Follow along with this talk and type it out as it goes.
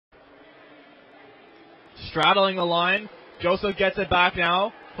straddling the line. Joseph gets it back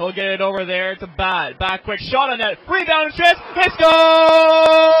now. He'll get it over there to Bad. Back quick shot on net. Rebound and chance. They score!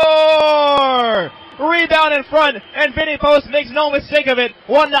 Rebound in front, and Vinny Post makes no mistake of it.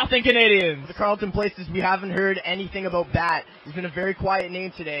 1-0 Canadians. The Carleton Places, we haven't heard anything about Bat. He's been a very quiet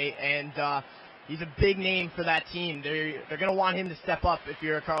name today, and he's a big name for that team. They're going to want him to step up if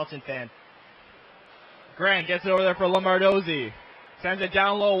you're a Carleton fan. Grant gets it over there for Lombardozzi. Sends it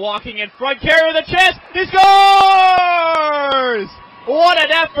down low, walking in front. Carrier the chest. He scores! What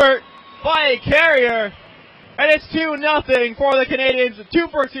an effort by Carrier. And it's 2-0 for the Canadians. 2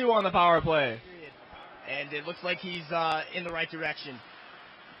 for 2 on the power play. And it looks like he's in the right direction.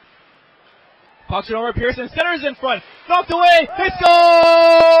 Pucks it over Pearson. Centers in front. Knocked away. They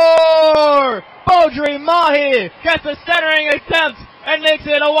score! Baudry Mahi gets a centering attempt and makes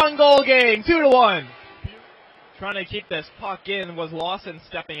it a 1-goal game. 2-1. Trying to keep this puck in was Lawson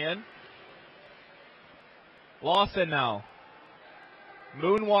stepping in. Lawson now.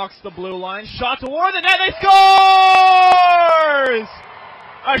 Moonwalks the blue line. Shot toward the net. They scores!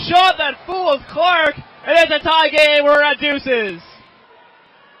 A shot that fools Clark. And it's a tie game. We're at deuces.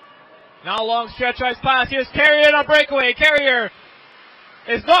 Now long stretch ice pass. Here's Carrier on a breakaway. Carrier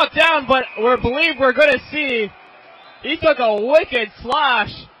is knocked down, but we believe we're going to see. He took a wicked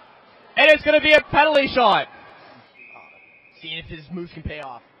slash. And it's going to be a penalty shot. Seeing if his moves can pay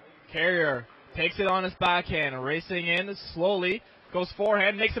off. Carrier takes it on his backhand. Racing in slowly. Goes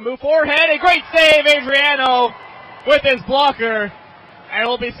forehand. Makes a move forehand. A great save, Adriano, with his blocker. And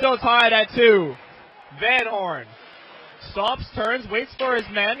we'll be still tied at 2. Van Horn stops, turns, waits for his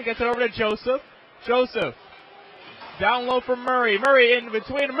man, gets it over to Joseph. Joseph down low for Murray. Murray in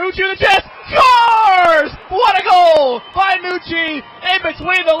between. Mucci to the chest. Scores! What a goal by Mucci in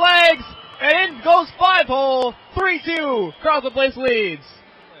between the legs. And in goes 5-hole. 3-2. Carleton Place leads.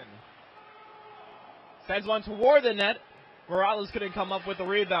 Sends one toward the net. Morales couldn't come up with the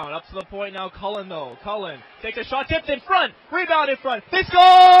rebound. Up to the point now, Cullen though. Cullen takes a shot, tipped in front. Rebound in front. They score!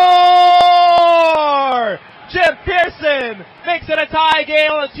 Jim Pearson makes it a tie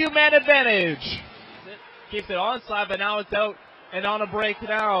game on a 2-man advantage. Keeps it onside, but now it's out and on a break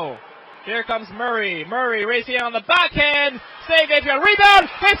now. Here comes Murray. Murray racing on the backhand. Save Adrian. Rebound.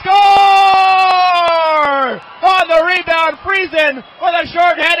 They score! On the rebound, Friesen with a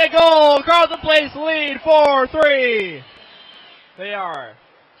short-handed goal. Carleton Place lead 4-3. They are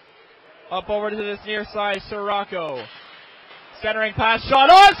up over to this near side. Sirocco centering pass, shot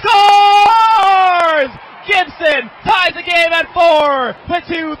on, scores! Gibson ties the game at 4 with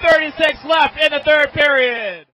 2:36 left in the third period.